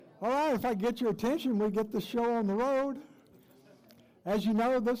All right, if I get your attention, we get the show on the road. As you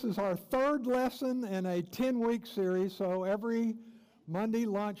know, this is our third lesson in a 10-week series, so every Monday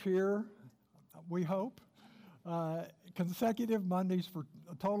lunch here, we hope, consecutive Mondays for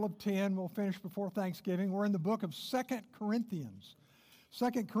a total of 10. We'll finish before Thanksgiving. We're in the book of 2 Corinthians.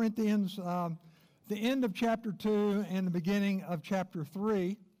 2 Corinthians, the end of chapter 2 and the beginning of chapter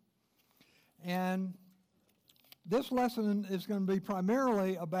 3. And this lesson is going to be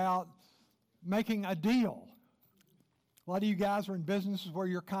primarily about making a deal. A lot of you guys are in businesses where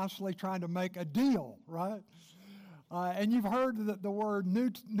you're constantly trying to make a deal, right? And you've heard the word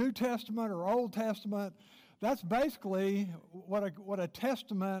New Testament or Old Testament. That's basically what a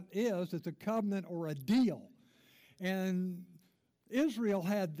testament is. It's a covenant or a deal. And Israel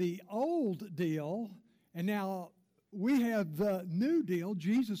had the old deal, and now we have the new deal.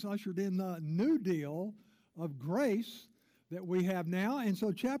 Jesus ushered in the new deal of grace that we have now. And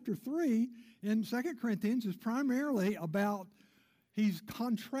so chapter 3 in 2 Corinthians is primarily about, he's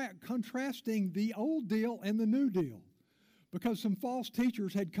contrasting the old deal and the new deal. Because some false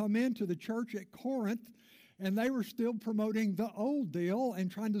teachers had come into the church at Corinth, and they were still promoting the old deal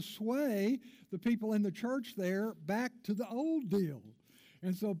and trying to sway the people in the church there back to the old deal.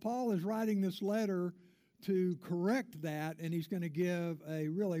 And so Paul is writing this letter to correct that, and he's going to give a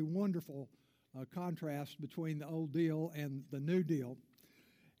really wonderful contrast between the old deal and the new deal.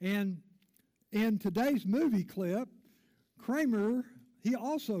 And in today's movie clip, Kramer, he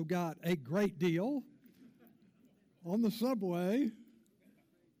also got a great deal on the subway.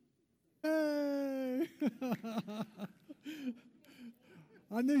 Hey!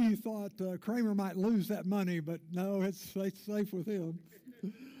 I knew you thought Kramer might lose that money, but no, it's safe with him.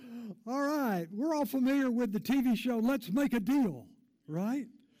 All right, we're all familiar with the TV show Let's Make a Deal, right?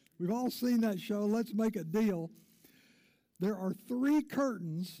 We've all seen that show, Let's Make a Deal. There are 3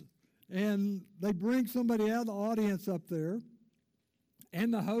 curtains, and they bring somebody out of the audience up there,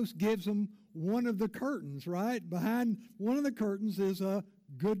 and the host gives them one of the curtains, right? Behind one of the curtains is a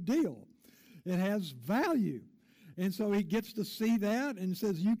good deal. It has value. And so he gets to see that and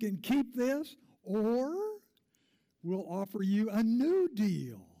says, you can keep this, or we'll offer you a new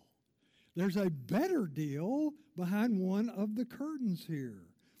deal. There's a better deal behind one of the curtains here.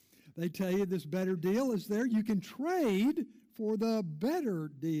 They tell you this better deal is there. You can trade for the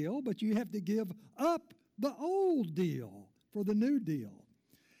better deal, but you have to give up the old deal for the new deal.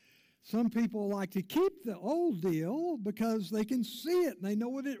 Some people like to keep the old deal because they can see it and they know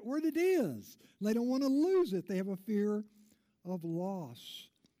what it is. They don't want to lose it. They have a fear of loss.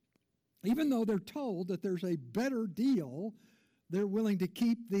 Even though they're told that there's a better deal, they're willing to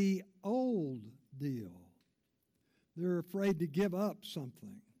keep the old deal. They're afraid to give up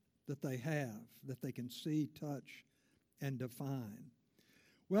something that they have, that they can see, touch, and define.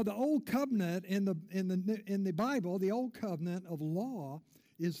 Well, the old covenant in the Bible, the old covenant of law,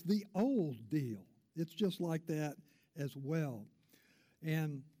 is the old deal. It's just like that as well.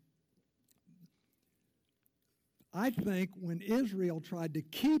 And I think when Israel tried to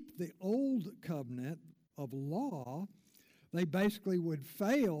keep the old covenant of law, they basically would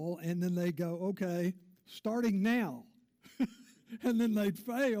fail, and then they go, okay, starting now. And then they'd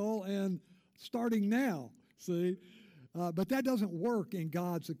fail, and starting now, see? But that doesn't work in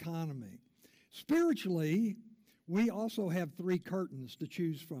God's economy. Spiritually, we also have 3 curtains to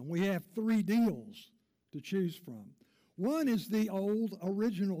choose from. We have 3 deals to choose from. One is the old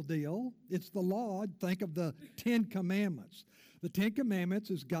original deal. It's the law. Think of the 10 Commandments. The 10 Commandments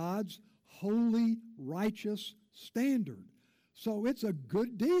is God's holy, righteous standard. So it's a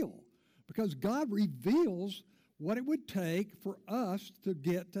good deal because God reveals what it would take for us to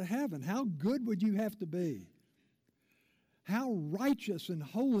get to heaven. How good would you have to be? How righteous and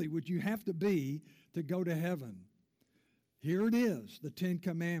holy would you have to be to go to heaven? Here it is, the 10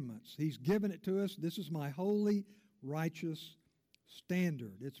 Commandments. He's given it to us. This is my holy, righteous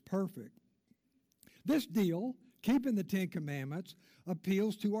standard. It's perfect. This deal, keeping the 10 Commandments,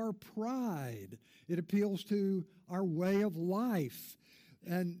 appeals to our pride. It appeals to our way of life.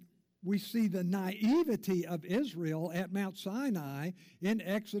 And we see the naivety of Israel at Mount Sinai in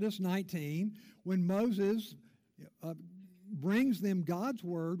Exodus 19 when Moses brings them God's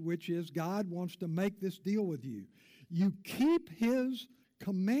word, which is God wants to make this deal with you. You keep his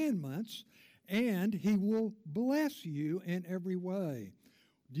commandments and he will bless you in every way.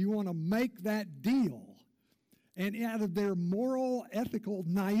 Do you want to make that deal? And out of their moral, ethical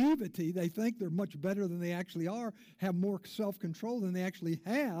naivety, they think they're much better than they actually are, have more self-control than they actually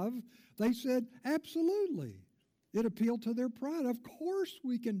have. They said, absolutely. It appealed to their pride. Of course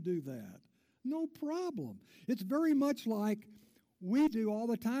we can do that. No problem. It's very much like we do all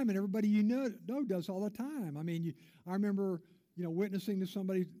the time, and everybody you know does all the time. I mean, I remember, witnessing to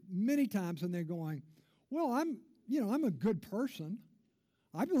somebody many times, and they're going, well, I'm a good person.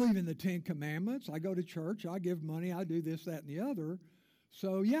 I believe in the Ten Commandments. I go to church. I give money. I do this, that, and the other.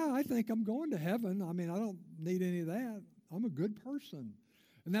 So, yeah, I think I'm going to heaven. I mean, I don't need any of that. I'm a good person.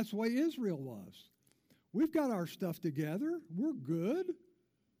 And that's the way Israel was. We've got our stuff together. We're good.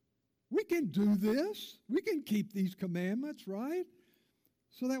 We can do this. We can keep these commandments, right?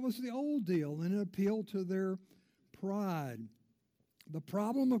 So that was the old deal, and it appealed to their pride. The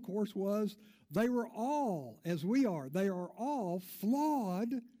problem, of course, was they were all, as we are, they are all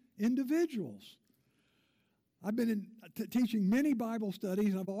flawed individuals. I've been teaching many Bible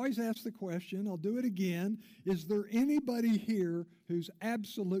studies, and I've always asked the question, I'll do it again, is there anybody here who's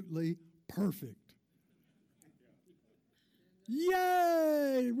absolutely perfect?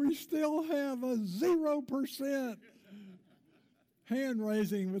 Yay! We still have a 0% hand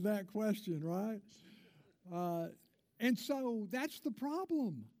raising with that question, right? And so that's the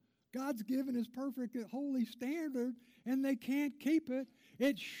problem. God's given His perfect, holy standard, and they can't keep it.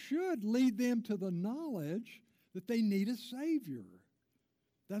 It should lead them to the knowledge that they need a Savior.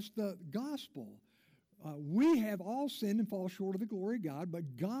 That's the gospel. We have all sinned and fall short of the glory of God,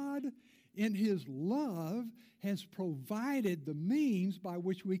 but God, in His love, has provided the means by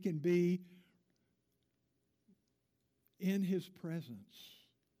which we can be in His presence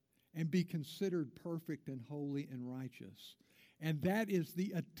and be considered perfect and holy and righteous. And that is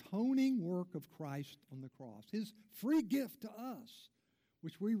the atoning work of Christ on the cross, His free gift to us,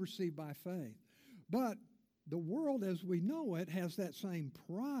 which we receive by faith. But the world as we know it has that same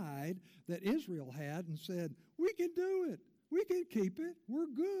pride that Israel had and said, we can do it. We can keep it. We're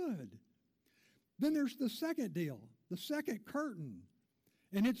good. Then there's the second deal, the second curtain,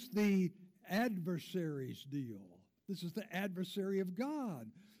 and it's the adversary's deal. This is the adversary of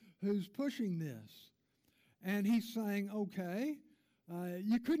God who's pushing this. And he's saying, okay,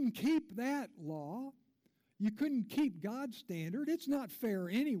 you couldn't keep that law. You couldn't keep God's standard. It's not fair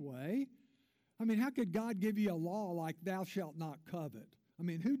anyway. I mean, how could God give you a law like thou shalt not covet? I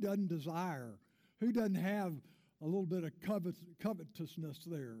mean, who doesn't desire? Who doesn't have a little bit of covetousness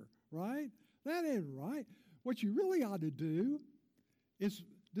there, right? That ain't right. What you really ought to do is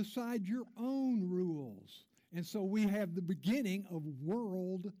decide your own rules. And so we have the beginning of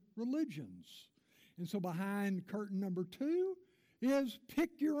world religions. And so behind curtain number 2 is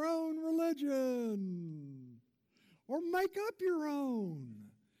pick your own religion or make up your own.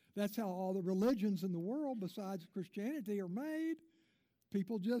 That's how all the religions in the world besides Christianity are made.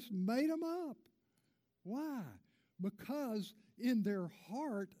 People just made them up. Why? Because in their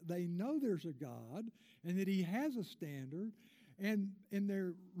heart they know there's a God and that He has a standard, and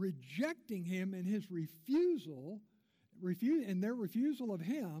they're rejecting Him and His refusal of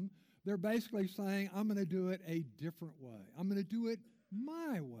Him. They're basically saying, I'm going to do it a different way. I'm going to do it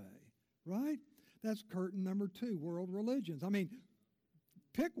my way, right? That's curtain number 2, world religions. I mean,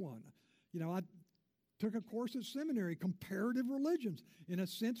 pick one. I took a course at seminary, comparative religions. In a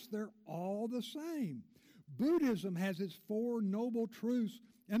sense, they're all the same. Buddhism has its 4 noble truths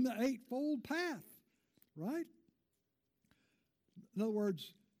and the Eightfold Path, right? In other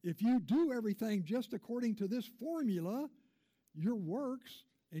words, if you do everything just according to this formula, your works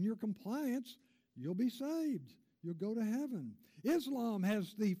and your compliance, you'll be saved. You'll go to heaven. Islam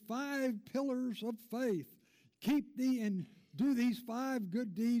has the 5 pillars of faith. Keep and do these 5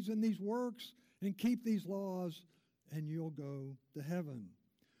 good deeds and these works and keep these laws, and you'll go to heaven.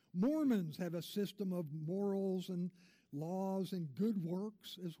 Mormons have a system of morals and laws and good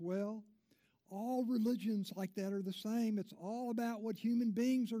works as well. All religions like that are the same. It's all about what human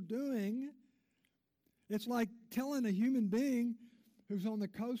beings are doing. It's like telling a human being who's on the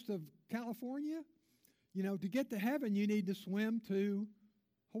coast of California, to get to heaven, you need to swim to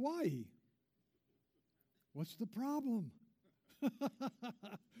Hawaii. What's the problem?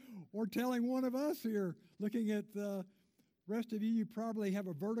 Or telling one of us here, looking at the rest of you, you probably have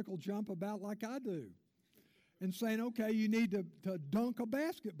a vertical jump about like I do, and saying, okay, you need to dunk a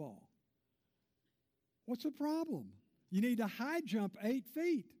basketball. What's the problem? You need to high jump 8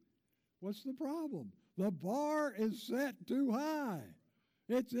 feet. What's the problem? The bar is set too high.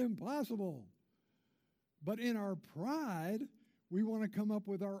 It's impossible. But in our pride, we want to come up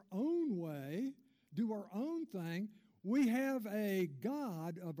with our own way, do our own thing. We have a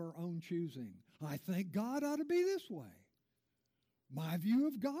God of our own choosing. I think God ought to be this way. My view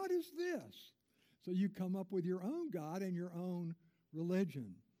of God is this. So you come up with your own God and your own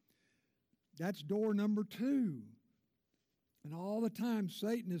religion. That's door number 2. And all the time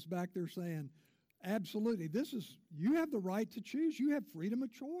Satan is back there saying, Absolutely. You have the right to choose. You have freedom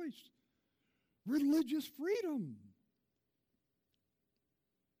of choice. Religious freedom.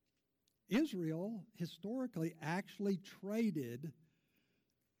 Israel historically actually traded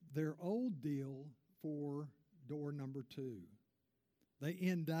their old deal for door number 2. They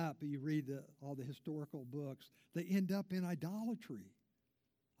end up, you read all the historical books, they end up in idolatry.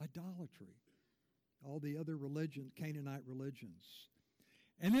 Idolatry. All the other religions, Canaanite religions.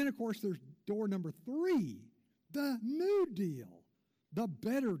 And then, of course, there's door number 3, the new deal, the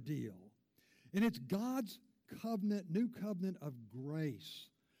better deal. And it's God's covenant, new covenant of grace.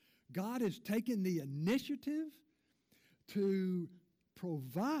 God has taken the initiative to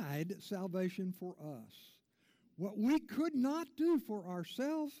provide salvation for us. What we could not do for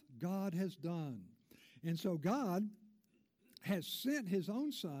ourselves, God has done. And so God has sent his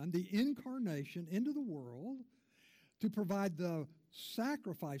own Son, the incarnation, into the world to provide the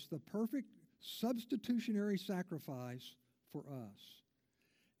sacrifice, the perfect substitutionary sacrifice for us.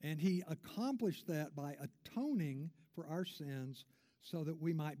 And he accomplished that by atoning for our sins so that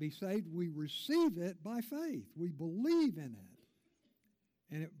we might be saved. We receive it by faith. We believe in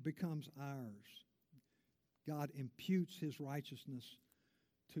it, and it becomes ours. God imputes his righteousness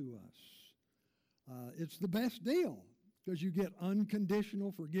to us. It's the best deal because you get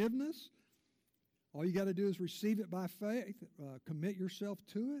unconditional forgiveness. All you got to do is receive it by faith, commit yourself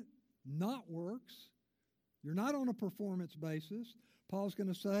to it, not works. You're not on a performance basis. Paul's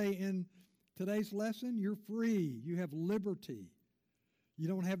going to say in today's lesson, you're free. You have liberty. You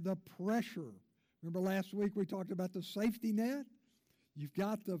don't have the pressure. Remember last week we talked about the safety net? You've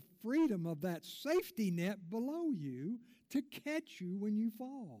got the freedom of that safety net below you to catch you when you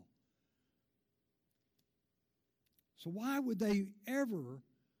fall. So why would they ever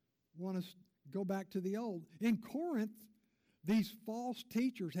want to go back to the old? In Corinth, these false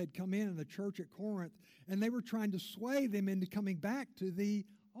teachers had come in the church at Corinth, and they were trying to sway them into coming back to the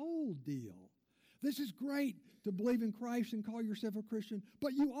old deal. This is great to believe in Christ and call yourself a Christian,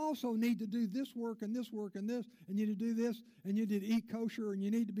 but you also need to do this work and this work and this, and you need to do this, and you need to eat kosher, and you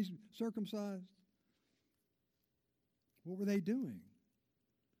need to be circumcised. What were they doing?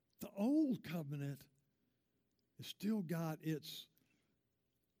 The old covenant has still got its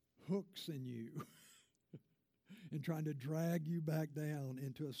hooks in you and trying to drag you back down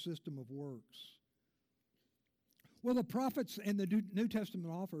into a system of works. Well, the prophets and the New Testament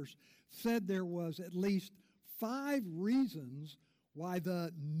authors said there was at least 5 reasons why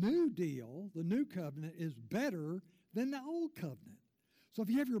the new deal, the new covenant, is better than the old covenant. So if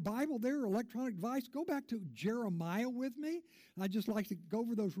you have your Bible there or electronic device, go back to Jeremiah with me. I'd just like to go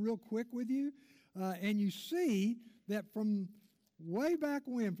over those real quick with you. And you see that from way back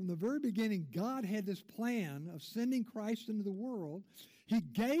when, from the very beginning, God had this plan of sending Christ into the world. He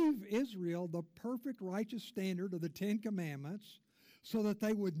gave Israel the perfect righteous standard of the 10 Commandments so that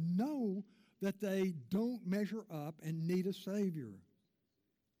they would know that they don't measure up and need a Savior.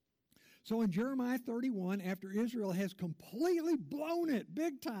 So in Jeremiah 31, after Israel has completely blown it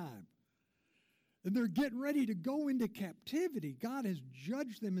big time, and they're getting ready to go into captivity, God has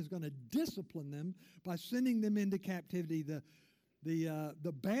judged them, is going to discipline them by sending them into captivity.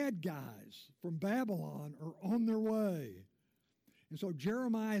 The bad guys from Babylon are on their way. And so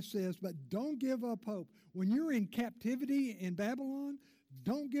Jeremiah says, but don't give up hope. When you're in captivity in Babylon,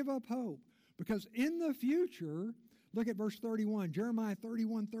 don't give up hope. Because in the future, look at verse 31, Jeremiah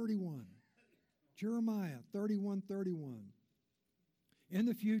 31:31. Jeremiah 31:31. In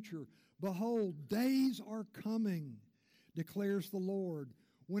the future, behold, days are coming, declares the Lord,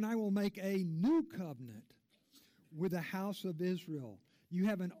 when I will make a new covenant with the house of Israel. You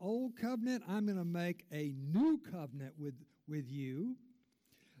have an old covenant, I'm going to make a new covenant with you.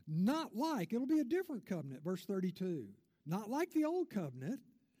 Not like, it'll be a different covenant, verse 32. Not like the old covenant,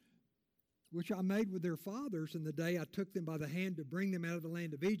 which I made with their fathers in the day I took them by the hand to bring them out of the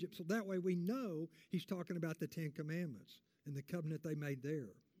land of Egypt. So that way we know he's talking about the 10 Commandments and the covenant they made there.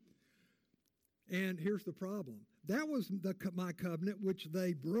 And here's the problem. That was my covenant which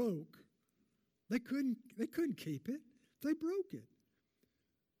they broke. They couldn't keep it. They broke it.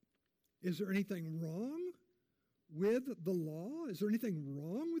 Is there anything wrong with the law? Is there anything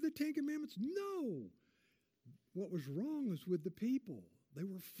wrong with the 10 Commandments? No. What was wrong was with the people. They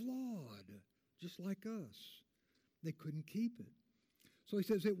were flawed, just like us. They couldn't keep it. So he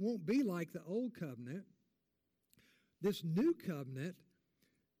says it won't be like the old covenant. This new covenant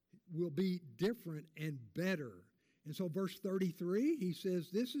will be different and better. And so verse 33, he says,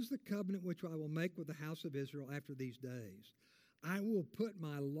 this is the covenant which I will make with the house of Israel after these days. I will put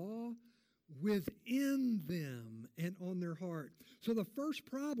my law within them and on their heart. So the first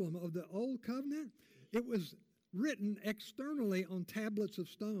problem of the old covenant, it was written externally on tablets of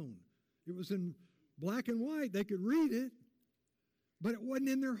stone. It was in black and white. They could read it, but it wasn't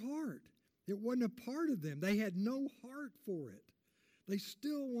in their heart. It wasn't a part of them. They had no heart for it. They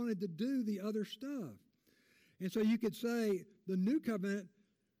still wanted to do the other stuff. And so you could say the new covenant,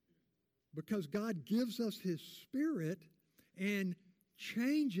 because God gives us His Spirit and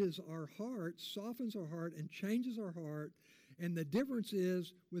changes our heart, softens our heart and changes our heart. And the difference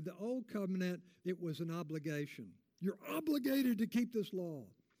is with the old covenant, it was an obligation. You're obligated to keep this law.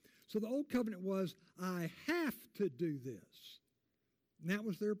 So the old covenant was, I have to do this. And that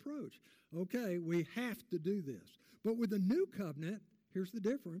was their approach. Okay, we have to do this. But with the new covenant, here's the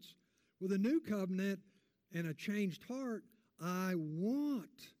difference. With a new covenant and a changed heart, I want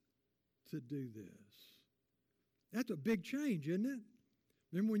to do this. That's a big change, isn't it?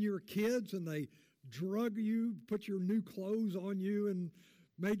 Remember when you were kids and they drug you, put your new clothes on you and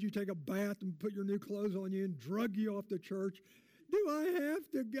made you take a bath and put your new clothes on you and drug you off to church? Do I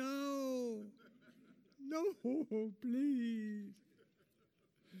have to go? No, please.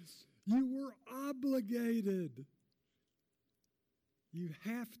 You were obligated. You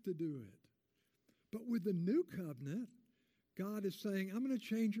have to do it. But with the new covenant, God is saying, I'm going to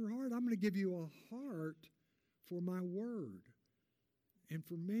change your heart. I'm going to give you a heart for my word and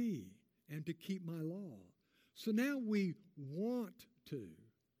for me and to keep my law. So now we want to.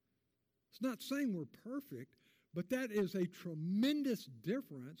 It's not saying we're perfect, but that is a tremendous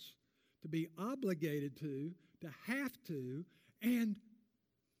difference to be obligated to have to, and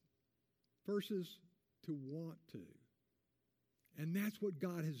versus to want to. And that's what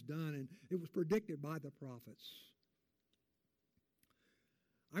God has done, and it was predicted by the prophets.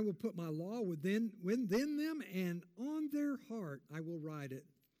 I will put my law within them, and on their heart I will write it.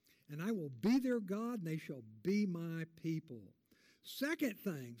 And I will be their God, and they shall be my people. Second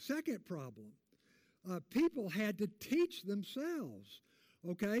problem, people had to teach themselves.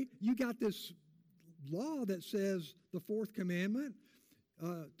 Okay, you got this law that says the fourth commandment,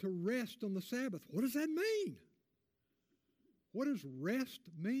 to rest on the Sabbath. What does that mean? What does rest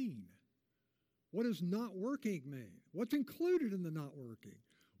mean? What does not working mean? What's included in the not working?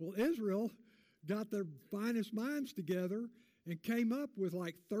 Well, Israel got their finest minds together and came up with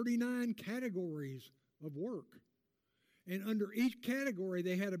like 39 categories of work. And under each category,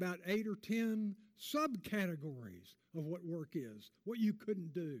 they had about 8 or 10 subcategories of what work is, what you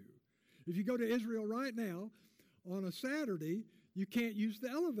couldn't do. If you go to Israel right now, on a Saturday, you can't use the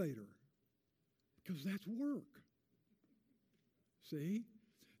elevator because that's work. See?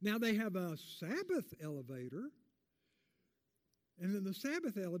 Now they have a Sabbath elevator, and in the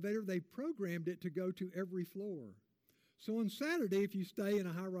Sabbath elevator, they programmed it to go to every floor. So on Saturday, if you stay in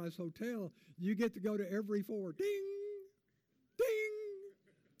a high-rise hotel, you get to go to every floor. Ding! Ding!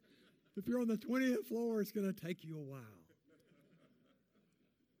 If you're on the 20th floor, it's going to take you a while.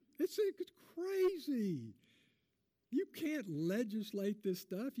 It's crazy. You can't legislate this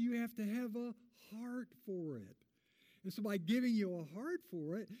stuff. You have to have a heart for it. And so by giving you a heart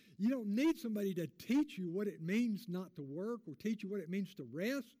for it, you don't need somebody to teach you what it means not to work or teach you what it means to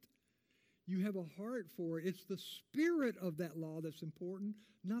rest. You have a heart for it. It's the spirit of that law that's important,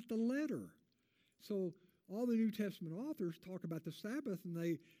 not the letter. So all the New Testament authors talk about the Sabbath,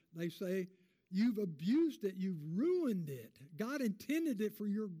 and they say, you've abused it, you've ruined it. God intended it for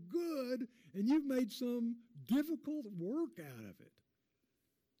your good, and you've made some difficult work out of it.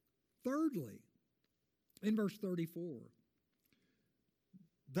 Thirdly, in verse 34,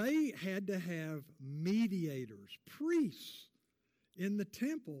 they had to have mediators, priests, in the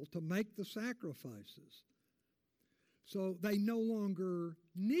temple to make the sacrifices. So they no longer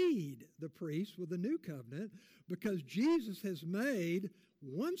need the priests with the new covenant because Jesus has made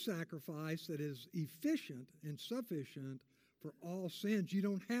one sacrifice that is efficient and sufficient for all sins. You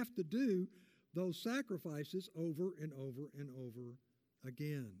don't have to do those sacrifices over and over and over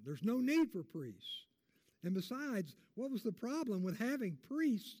again. There's no need for priests. And besides, what was the problem with having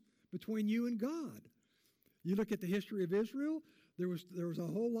priests between you and God? You look at the history of Israel, there was a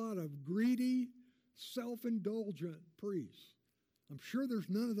whole lot of greedy, self-indulgent priests. I'm sure there's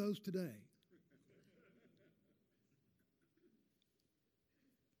none of those today.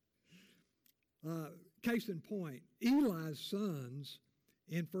 Case in point, Eli's sons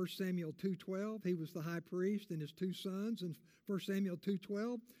in 1 Samuel 2:12, he was the high priest, and his two sons in 1 Samuel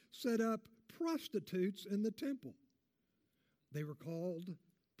 2:12 set up prostitutes in the temple. They were called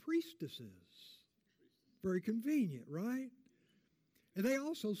priestesses. Very convenient, right? And they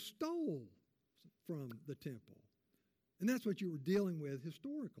also stole from the temple. And that's what you were dealing with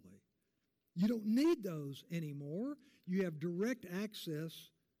historically. You don't need those anymore. You have direct access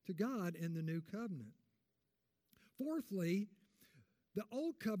to God in the new covenant. Fourthly, the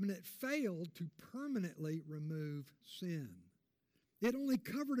old covenant failed to permanently remove sin. It only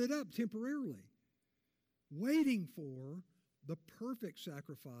covered it up temporarily, waiting for the perfect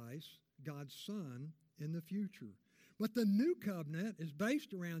sacrifice, God's Son, in the future. But the new covenant is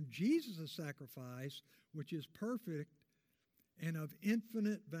based around Jesus' sacrifice, which is perfect and of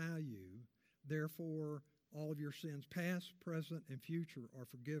infinite value. Therefore, all of your sins, past, present, and future, are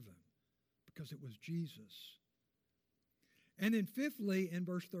forgiven because it was Jesus. And then fifthly, in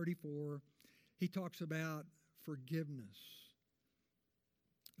verse 34, he talks about forgiveness.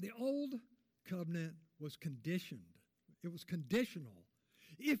 The old covenant was conditioned. It was conditional.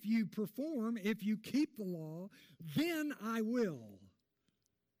 If you perform, if you keep the law, then I will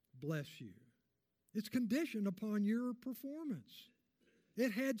bless you. It's conditioned upon your performance.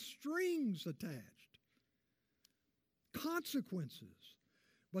 It had strings attached, consequences.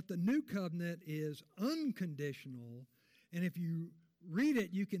 But the new covenant is unconditional. And if you read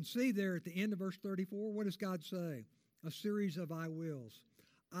it, you can see there at the end of verse 34, what does God say? A series of I wills.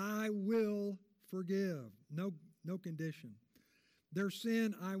 I will forgive. No condition. Their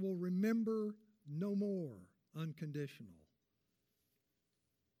sin I will remember no more. Unconditional.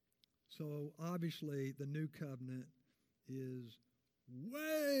 So obviously the new covenant is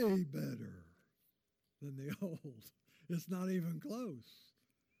way better than the old. It's not even close.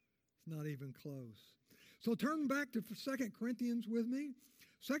 It's not even close. So turn back to 2 Corinthians with me.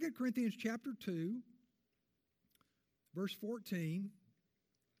 2 Corinthians chapter 2, verse 14.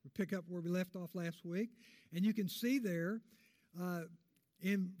 We pick up where we left off last week. And you can see there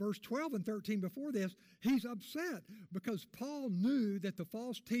in verse 12 and 13 before this, he's upset because Paul knew that the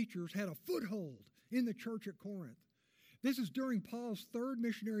false teachers had a foothold in the church at Corinth. This is during Paul's third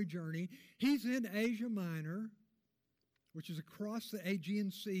missionary journey. He's in Asia Minor, which is across the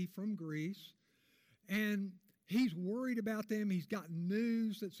Aegean Sea from Greece. And he's worried about them. He's got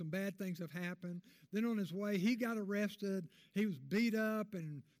news that some bad things have happened. Then on his way, he got arrested. He was beat up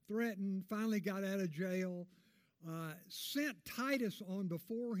and threatened, finally got out of jail, sent Titus on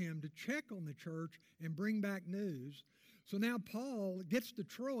before him to check on the church and bring back news. So now Paul gets to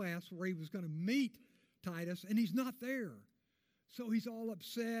Troas where he was going to meet Titus, and he's not there. So he's all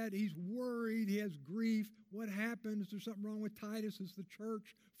upset. He's worried. He has grief. What happened? Is there something wrong with Titus? Is the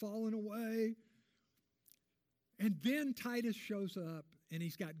church falling away? And then Titus shows up, and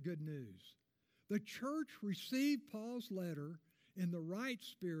he's got good news. The church received Paul's letter in the right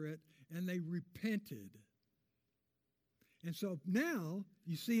spirit, and they repented. And so now,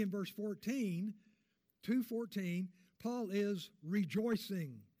 you see in verse 14, 2:14, Paul is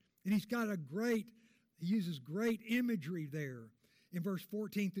rejoicing. And he uses great imagery there in verse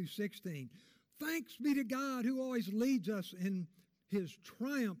 14 through 16. Thanks be to God who always leads us in his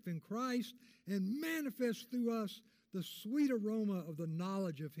triumph in Christ and manifests through us the sweet aroma of the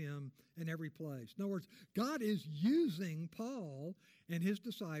knowledge of him in every place. In other words, God is using Paul and his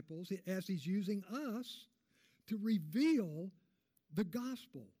disciples as he's using us to reveal the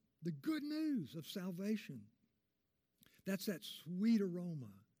gospel, the good news of salvation. That's that sweet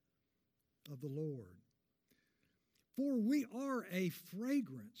aroma of the Lord. For we are a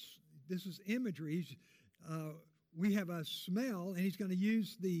fragrance. This is imagery. We have a smell, and he's going to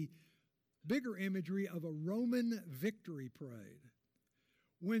use the bigger imagery of a Roman victory parade.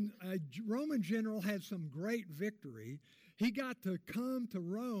 When a Roman general had some great victory, he got to come to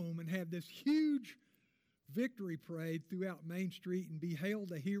Rome and have this huge victory parade throughout Main Street and be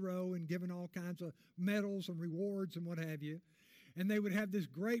hailed a hero and given all kinds of medals and rewards and what have you. And they would have this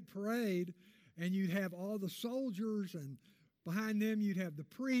great parade, and you'd have all the soldiers, and behind them you'd have the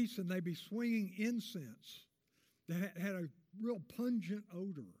priests, and they'd be swinging incense that had a real pungent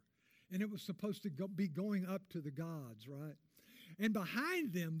odor. And it was supposed to be going up to the gods, right? And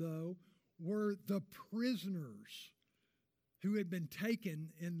behind them, though, were the prisoners who had been taken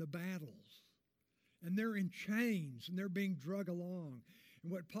in the battles. And they're in chains, and they're being dragged along.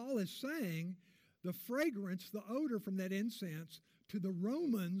 And what Paul is saying, the fragrance, the odor from that incense to the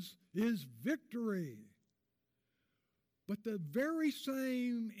Romans is victory. But the very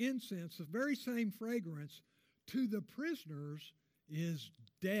same incense, the very same fragrance to the prisoners is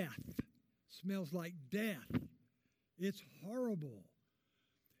death. Smells like death. It's horrible.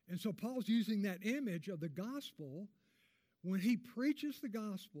 And so Paul's using that image of the gospel. When he preaches the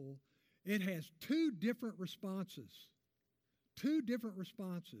gospel, it has two different responses. Two different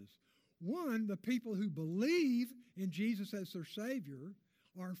responses. One, the people who believe in Jesus as their Savior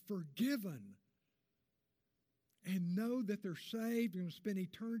are forgiven. and know that they're saved and spend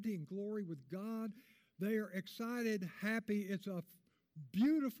eternity in glory with God. They are excited, happy. It's a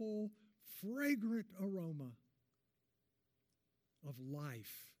beautiful, fragrant aroma of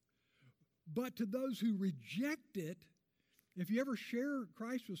life. But to those who reject it, if you ever share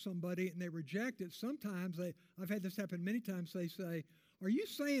Christ with somebody and they reject it, sometimes I've had this happen many times, they say, "Are you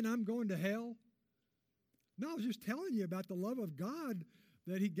saying I'm going to hell?" No, I was just telling you about the love of God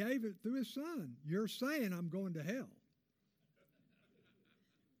that He gave it through His Son. You're saying I'm going to hell.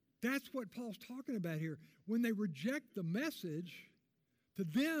 That's what Paul's talking about here. When they reject the message, to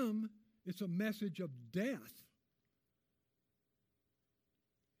them, it's a message of death.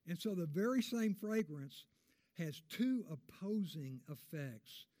 And so the very same fragrance has two opposing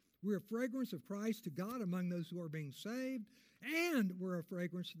effects. We're a fragrance of Christ to God among those who are being saved, and we're a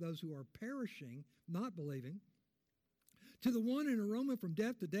fragrance to those who are perishing, not believing. To the one, an aroma from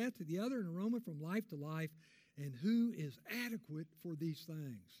death to death, to the other, an aroma from life to life. And who is adequate for these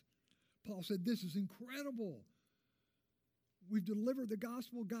things? Paul said, this is incredible. We've delivered the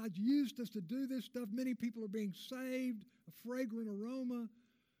gospel. God's used us to do this stuff. Many people are being saved, a fragrant aroma.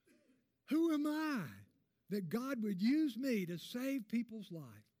 Who am I that God would use me to save people's life?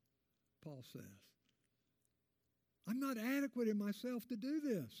 Paul says. I'm not adequate in myself to do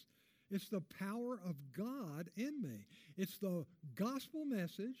this. It's the power of God in me. It's the gospel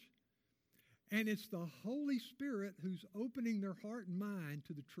message, and it's the Holy Spirit who's opening their heart and mind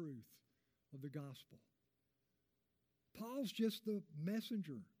to the truth of the gospel. Paul's just the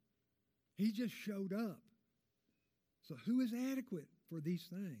messenger. He just showed up. So who is adequate for these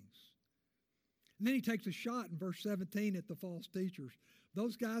things? And then he takes a shot in verse 17 at the false teachers.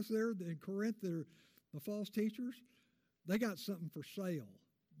 Those guys there in Corinth that are the false teachers, they got something for sale.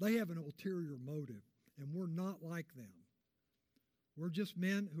 They have an ulterior motive, and we're not like them. We're just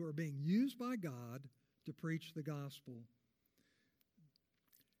men who are being used by God to preach the gospel.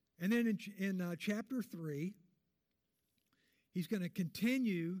 And then in chapter 3, he's going to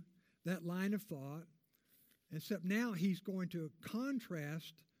continue that line of thought, except now he's going to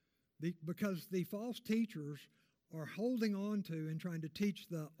contrast, because the false teachers are holding on to and trying to teach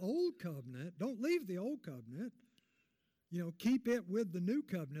the old covenant. Don't leave the old covenant. Keep it with the new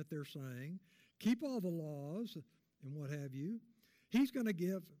covenant, they're saying. Keep all the laws and what have you. He's going to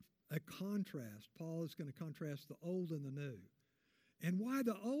give a contrast. Paul is going to contrast the old and the new. And why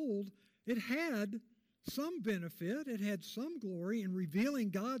the old? It had some benefit. It had some glory in revealing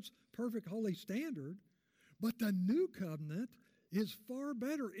God's perfect holy standard. But the new covenant is far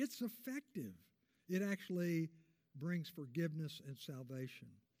better. It's effective. It actually brings forgiveness and salvation.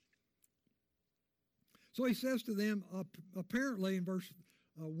 So he says to them, apparently in verse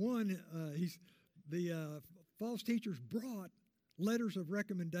 1, the false teachers brought letters of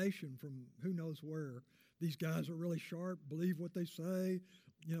recommendation from who knows where. These guys are really sharp, believe what they say,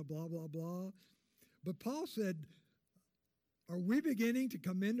 blah, blah, blah. But Paul said, are we beginning to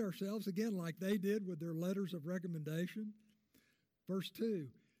commend ourselves again like they did with their letters of recommendation? Verse 2,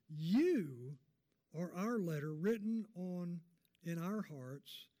 you are our letter written in our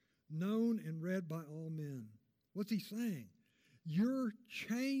hearts, known and read by all men. What's he saying? Your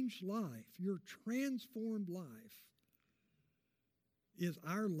changed life, your transformed life is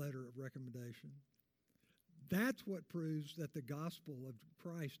our letter of recommendation. That's what proves that the gospel of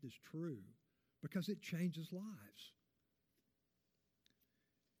Christ is true, because it changes lives.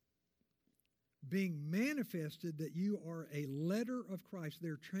 Being manifested that you are a letter of Christ.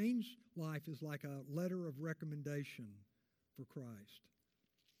 Their changed life is like a letter of recommendation for Christ.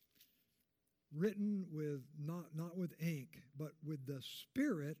 Written with, not with ink, but with the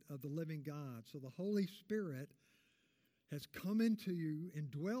Spirit of the living God. So the Holy Spirit has come into you and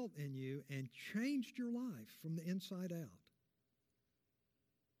dwelt in you and changed your life from the inside out.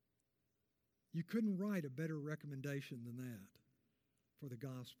 You couldn't write a better recommendation than that for the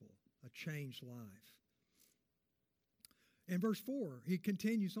gospel, a changed life. In verse 4, he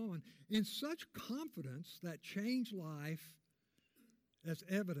continues on, in such confidence, that changed life as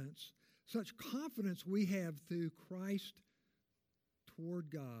evidence, such confidence we have through Christ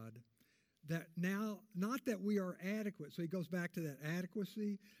toward God, that now, not that we are adequate. So he goes back to that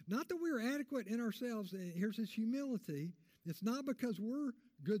adequacy. Not that we are adequate in ourselves. Here's his humility. It's not because we're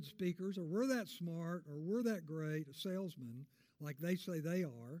good speakers or we're that smart or we're that great a salesman like they say they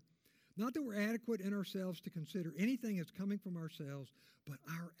are. Not that we're adequate in ourselves to consider anything as coming from ourselves, but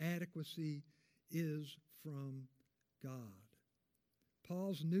our adequacy is from God.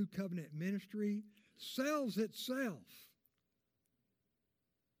 Paul's new covenant ministry sells itself.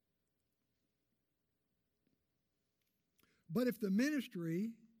 But if the ministry,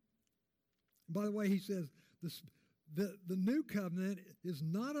 by the way, he says, The new covenant is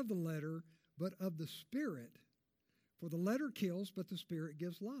not of the letter, but of the Spirit. For the letter kills, but the Spirit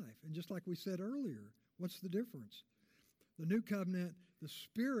gives life. And just like we said earlier, what's the difference? The new covenant, the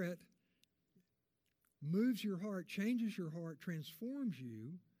Spirit moves your heart, changes your heart, transforms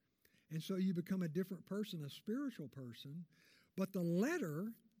you, and so you become a different person, a spiritual person. But the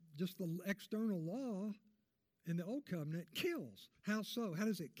letter, just the external law in the old covenant, kills. How so? How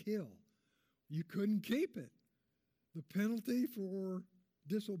does it kill? You couldn't keep it. The penalty for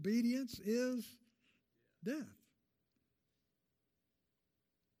disobedience is death.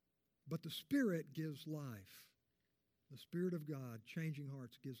 But the Spirit gives life. The Spirit of God, changing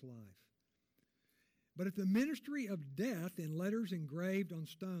hearts, gives life. But if the ministry of death in letters engraved on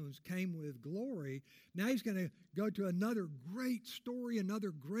stones came with glory, now he's going to go to another great story,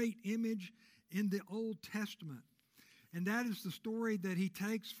 another great image in the Old Testament. And that is the story that he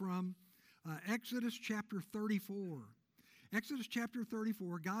takes from Exodus chapter 34. Exodus chapter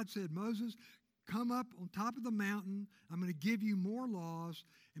 34, God said, Moses, come up on top of the mountain. I'm going to give you more laws.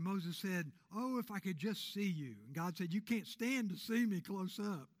 And Moses said, oh, if I could just see you. And God said, you can't stand to see me close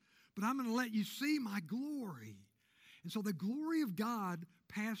up, but I'm going to let you see my glory. And so the glory of God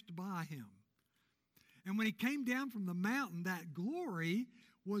passed by him. And when he came down from the mountain, that glory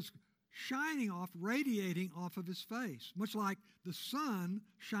was shining off, radiating off of his face, much like the sun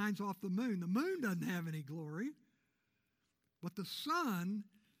shines off the moon. The moon doesn't have any glory, but the sun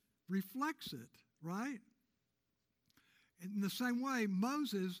reflects it, right? In the same way,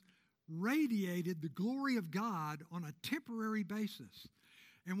 Moses radiated the glory of God on a temporary basis.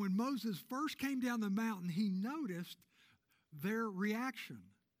 And when Moses first came down the mountain, he noticed their reaction.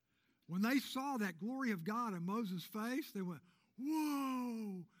 When they saw that glory of God in Moses' face, they went,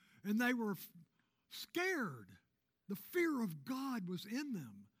 whoa! And they were scared. The fear of God was in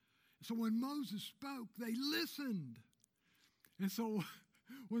them. So when Moses spoke, they listened. And so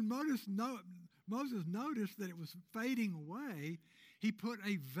when Moses noticed that it was fading away, he put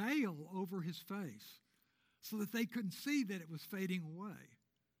a veil over his face so that they couldn't see that it was fading away.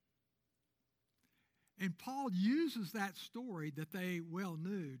 And Paul uses that story that they well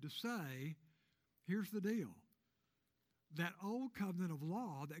knew to say, here's the deal. That old covenant of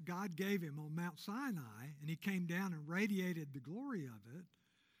law that God gave him on Mount Sinai, and he came down and radiated the glory of it,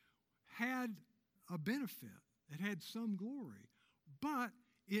 had a benefit. It had some glory, but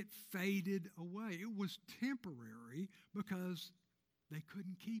it faded away. It was temporary because they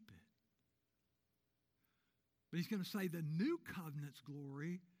couldn't keep it. But he's going to say the new covenant's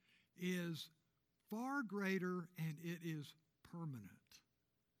glory is far greater, and it is permanent,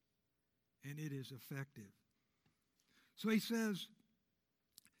 and it is effective. So he says,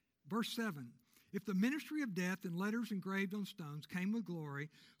 verse 7, if the ministry of death in letters engraved on stones came with glory,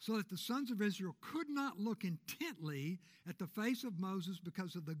 so that the sons of Israel could not look intently at the face of Moses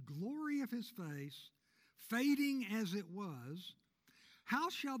because of the glory of his face, fading as it was, how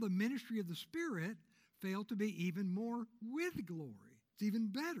shall the ministry of the Spirit fail to be even more with glory? It's even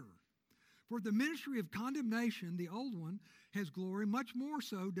better. For the ministry of condemnation, the old one, has glory, much more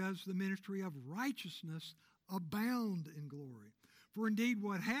so does the ministry of righteousness abound in glory. For indeed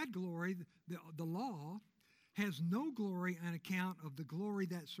what had glory, the law, has no glory on account of the glory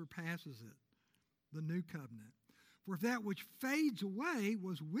that surpasses it, the new covenant. For if that which fades away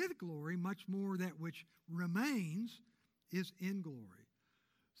was with glory, much more that which remains is in glory.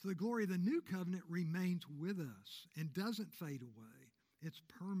 So the glory of the new covenant remains with us and doesn't fade away. It's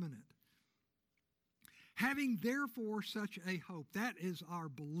permanent. Having therefore such a hope, that is our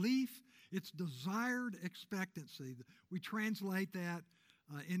belief, it's desired expectancy. We translate that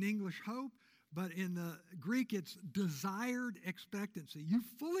in English hope, but in the Greek it's desired expectancy. You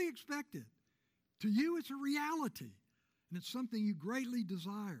fully expect it. To you it's a reality, and it's something you greatly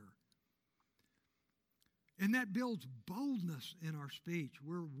desire. And that builds boldness in our speech.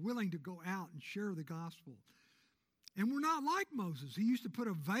 We're willing to go out and share the gospel. And we're not like Moses. He used to put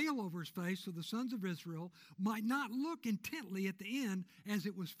a veil over his face so the sons of Israel might not look intently at the end as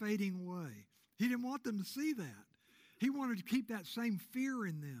it was fading away. He didn't want them to see that. He wanted to keep that same fear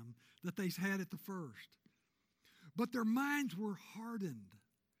in them that they had at the first. But their minds were hardened.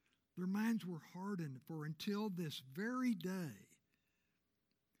 Their minds were hardened for until this very day.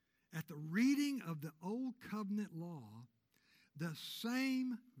 At the reading of the Old Covenant law, the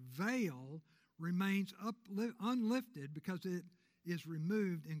same veil remains unlifted because it is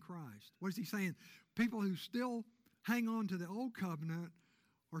removed in Christ. What is he saying? People who still hang on to the old covenant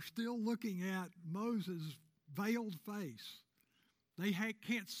are still looking at Moses' veiled face. They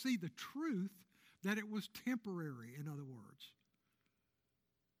can't see the truth that it was temporary, in other words.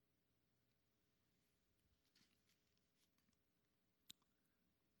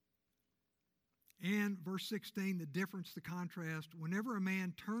 And verse 16, the difference, the contrast, whenever a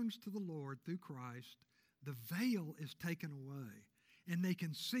man turns to the Lord through Christ, the veil is taken away and they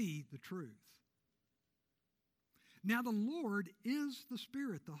can see the truth. Now the Lord is the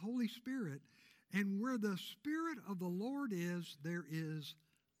Spirit, the Holy Spirit, and where the Spirit of the Lord is, there is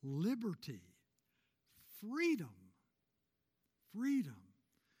liberty, freedom. Freedom.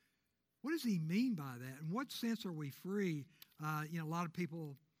 What does he mean by that? In what sense are we free? A lot of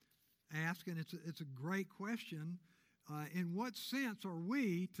people ask, and it's a great question. In what sense are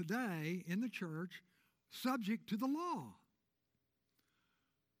we today in the church subject to the law?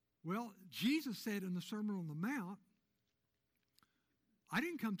 Well, Jesus said in the Sermon on the Mount, I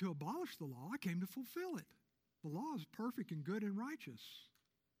didn't come to abolish the law, I came to fulfill it. The law is perfect and good and righteous.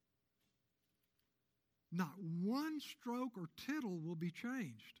 Not one stroke or tittle will be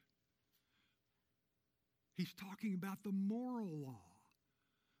changed. He's talking about the moral law.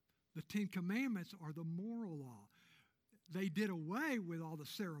 The Ten Commandments are the moral law. They did away with all the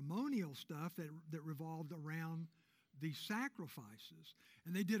ceremonial stuff that revolved around these sacrifices.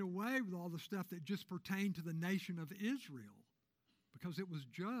 And they did away with all the stuff that just pertained to the nation of Israel because it was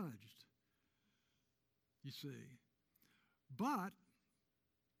judged, you see. But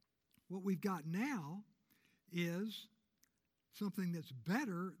what we've got now is something that's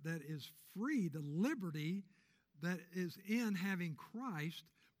better, that is free, the liberty that is in having Christ,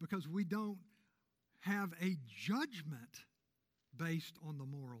 because we don't have a judgment based on the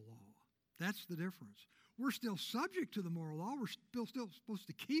moral law. That's the difference. We're still subject to the moral law. We're still supposed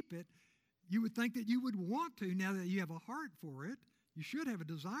to keep it. You would think that you would want to now that you have a heart for it. You should have a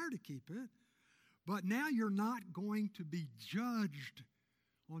desire to keep it. But now you're not going to be judged.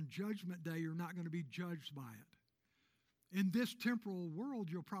 On Judgment Day, you're not going to be judged by it. In this temporal world,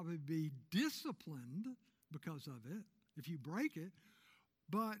 you'll probably be disciplined because of it if you break it,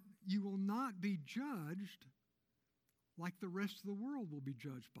 but you will not be judged like the rest of the world will be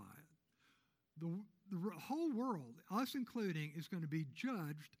judged by it. The whole world, us including, is going to be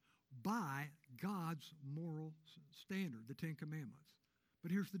judged by God's moral standard, the Ten Commandments.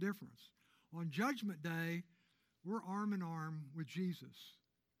 But here's the difference. On Judgment Day, we're arm in arm with Jesus.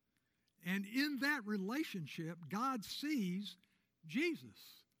 And in that relationship, God sees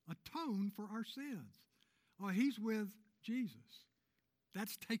Jesus atone for our sins. Oh, he's with Jesus.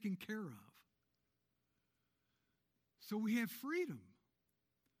 That's taken care of. So we have freedom.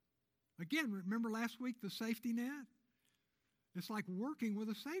 Again, remember last week the safety net? It's like working with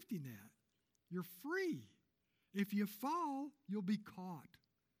a safety net. You're free. If you fall, you'll be caught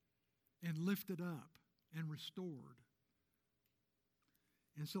and lifted up and restored.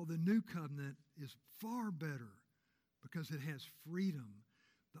 And so the new covenant is far better because it has freedom.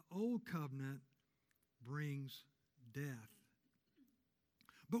 The old covenant brings death.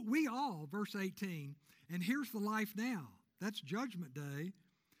 But we all, verse 18, and here's the life now. That's Judgment Day.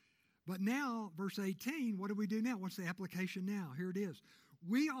 But now, verse 18, what do we do now? What's the application now? Here it is.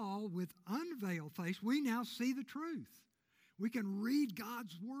 We all, with unveiled face, we now see the truth. We can read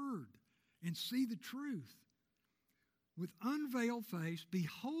God's word and see the truth. With unveiled face,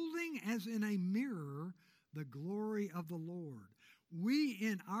 beholding as in a mirror the glory of the Lord. We,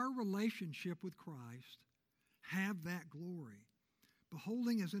 in our relationship with Christ, have that glory.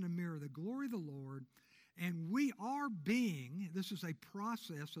 Beholding as in a mirror the glory of the Lord, and we are being, this is a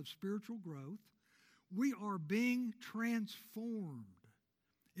process of spiritual growth, we are being transformed.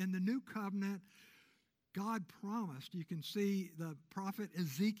 In the new covenant, God promised, you can see the prophet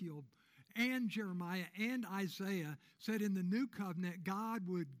Ezekiel and Jeremiah and Isaiah said in the new covenant, God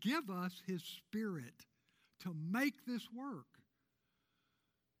would give us his Spirit to make this work.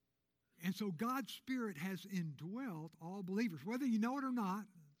 And so God's Spirit has indwelt all believers. Whether you know it or not,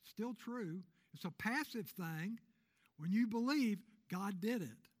 still true. It's a passive thing. When you believe, God did it.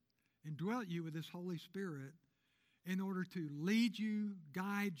 Indwelt you with his Holy Spirit in order to lead you,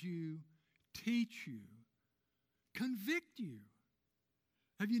 guide you, teach you, convict you.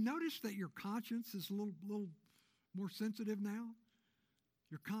 Have you noticed that your conscience is a little more sensitive now?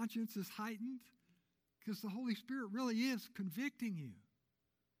 Your conscience is heightened because the Holy Spirit really is convicting you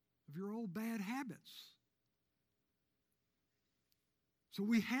of your old bad habits. So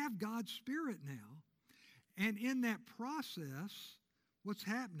we have God's Spirit now, and in that process, what's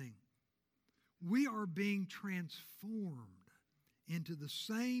happening? We are being transformed into the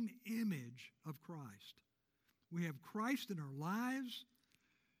same image of Christ. We have Christ in our lives.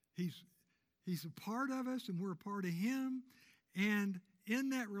 He's a part of us, and we're a part of him. And in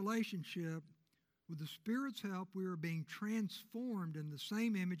that relationship, with the Spirit's help, we are being transformed in the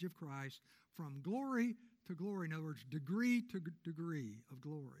same image of Christ from glory to glory. In other words, degree to degree of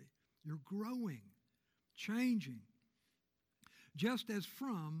glory. You're growing, changing, just as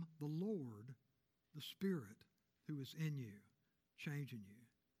from the Lord, the Spirit who is in you, changing you.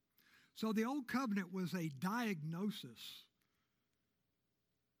 So the old covenant was a diagnosis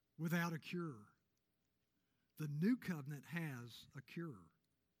without a cure. The new covenant has a cure.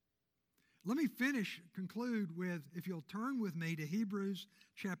 Let me conclude with, if you'll turn with me to Hebrews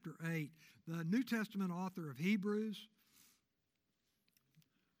chapter 8. The New Testament author of Hebrews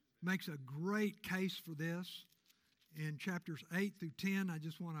makes a great case for this. In chapters 8 through 10, I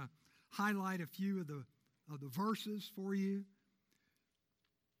just want to highlight a few of the verses for you.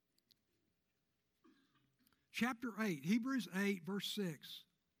 Chapter 8, Hebrews 8, verse 6,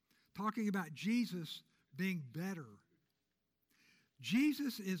 talking about Jesus being better.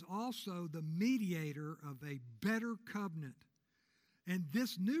 Jesus is also the mediator of a better covenant. And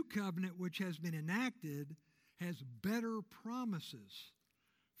this new covenant, which has been enacted, has better promises: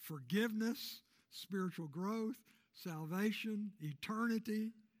 forgiveness, spiritual growth, salvation,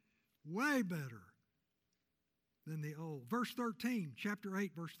 eternity, way better than the old. Verse 13, chapter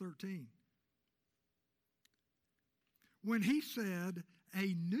 8, verse 13. When he said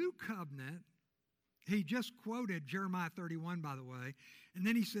a new covenant, he just quoted Jeremiah 31, by the way, and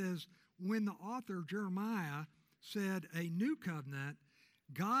then he says, when the author Jeremiah said a new covenant,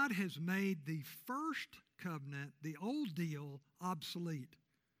 God has made the first covenant, the old deal, obsolete.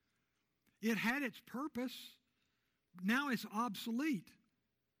 It had its purpose. Now it's obsolete.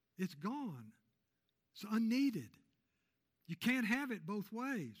 It's gone. It's unneeded. You can't have it both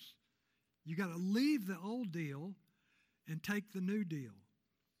ways. You got to leave the old deal and take the new deal.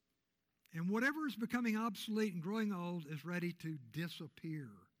 And whatever is becoming obsolete and growing old is ready to disappear.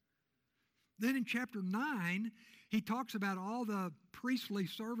 Then in chapter 9, he talks about all the priestly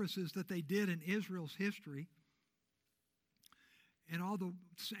services that they did in Israel's history and all the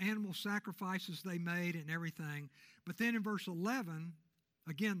animal sacrifices they made and everything. But then in verse 11,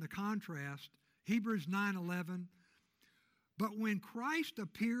 again, the contrast, Hebrews 9:11, but when Christ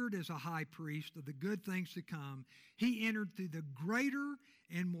appeared as a high priest of the good things to come, he entered through the greater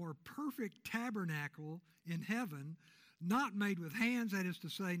and more perfect tabernacle in heaven, not made with hands, that is to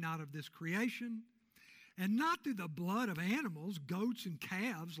say, not of this creation, and not through the blood of animals, goats and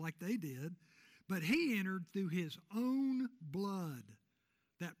calves like they did, but he entered through his own blood.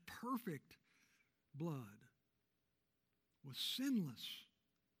 That perfect blood was sinless.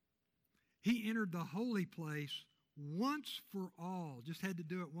 He entered the holy place once for all, just had to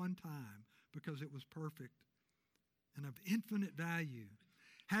do it one time because it was perfect and of infinite value,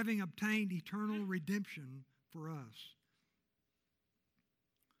 having obtained eternal redemption for us.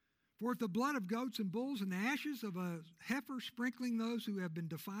 For if the blood of goats and bulls and the ashes of a heifer sprinkling those who have been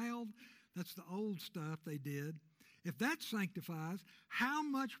defiled, that's the old stuff they did, if that sanctifies, how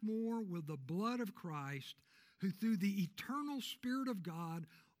much more will the blood of Christ, who through the eternal Spirit of God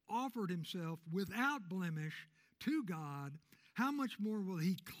offered himself without blemish to God, how much more will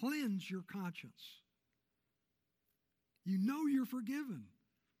he cleanse your conscience? You know you're forgiven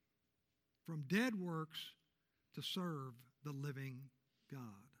from dead works to serve the living God.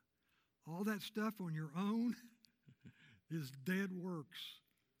 All that stuff on your own is dead works.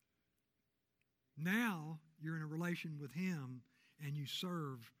 Now you're in a relation with him and you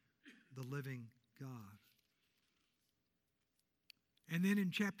serve the living God. And then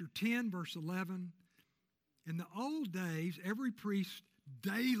in chapter 10, verse 11, in the old days, every priest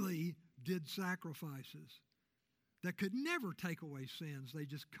daily did sacrifices that could never take away sins. They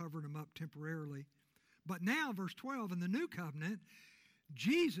just covered them up temporarily. But now, verse 12, in the new covenant,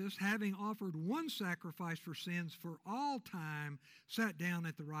 Jesus, having offered one sacrifice for sins for all time, sat down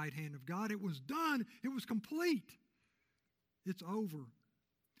at the right hand of God. It was done. It was complete. It's over.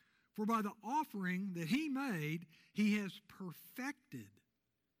 For by the offering that he made, he has perfected.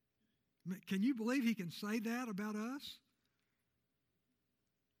 Can you believe he can say that about us?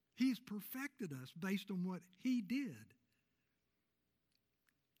 He's perfected us based on what he did.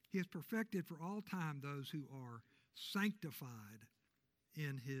 He has perfected for all time those who are sanctified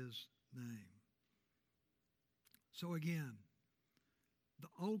in his name. So again, the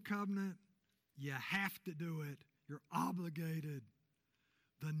old covenant, you have to do it. You're obligated.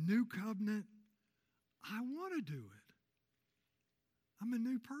 The new covenant, I want to do it. I'm a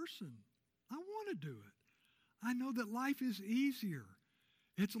new person. I want to do it. I know that life is easier.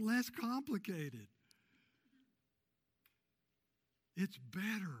 It's less complicated. It's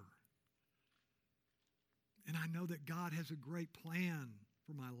better. And I know that God has a great plan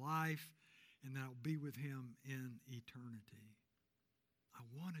for my life and that I'll be with him in eternity. I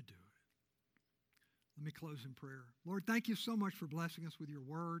want to do it. Let me close in prayer. Lord, thank you so much for blessing us with your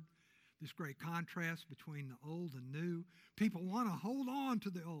word. this great contrast between the old and new. People want to hold on to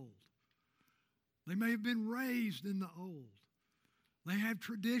the old. They may have been raised in the old. They have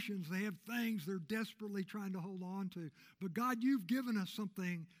traditions. They have things they're desperately trying to hold on to. But God, you've given us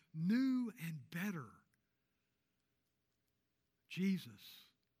something new and better. Jesus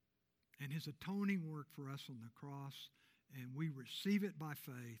and his atoning work for us on the cross, and we receive it by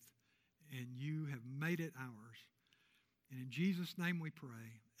faith, and you have made it ours. And in Jesus' name we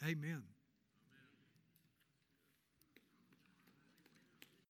pray, amen.